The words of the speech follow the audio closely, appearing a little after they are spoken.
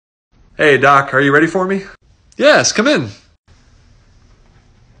Hey, Doc, are you ready for me? Yes, come in.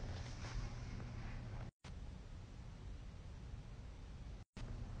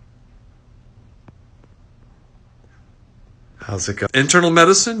 How's it going? Internal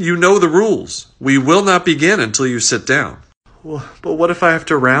medicine, you know the rules. We will not begin until you sit down. Well, but what if I have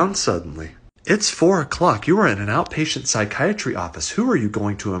to round suddenly? It's 4 o'clock. You are in an outpatient psychiatry office. Who are you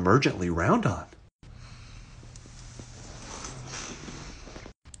going to emergently round on?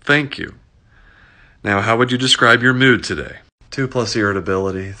 Thank you. Now, how would you describe your mood today? 2 plus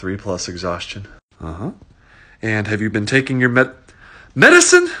irritability, 3 plus exhaustion. Uh-huh. And have you been taking your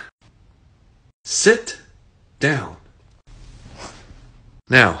medicine? Sit down.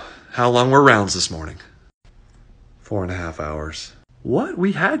 Now, how long were rounds this morning? 4.5 hours. What?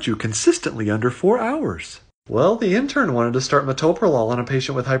 We had you consistently under 4 hours. Well, the intern wanted to start metoprolol on a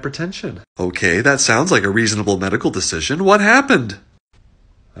patient with hypertension. Okay, that sounds like a reasonable medical decision. What happened?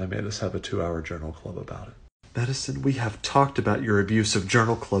 I made us have a 2-hour journal club about it. Medicine, we have talked about your abuse of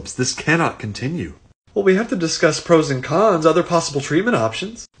journal clubs. This cannot continue. Well, we have to discuss pros and cons, other possible treatment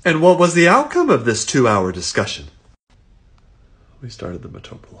options. And what was the outcome of this 2-hour discussion? We started the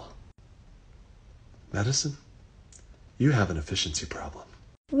metoprolol. Medicine? You have an efficiency problem.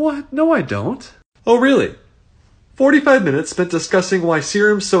 What? No, I don't. Oh, really? 45 minutes spent discussing why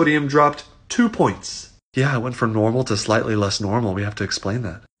serum sodium dropped 2 points. Yeah, it went from normal to slightly less normal. We have to explain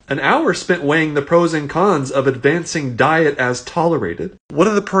that. An hour spent weighing the pros and cons of advancing diet as tolerated. What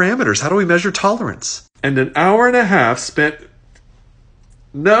are the parameters? How do we measure tolerance? And an hour and a half spent...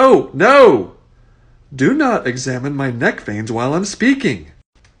 No! Do not examine my neck veins while I'm speaking.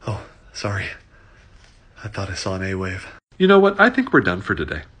 Oh, sorry. I thought I saw an A wave. You know what? I think we're done for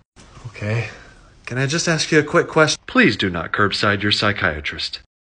today. Okay. Can I just ask you a quick question? Please do not curbside your psychiatrist.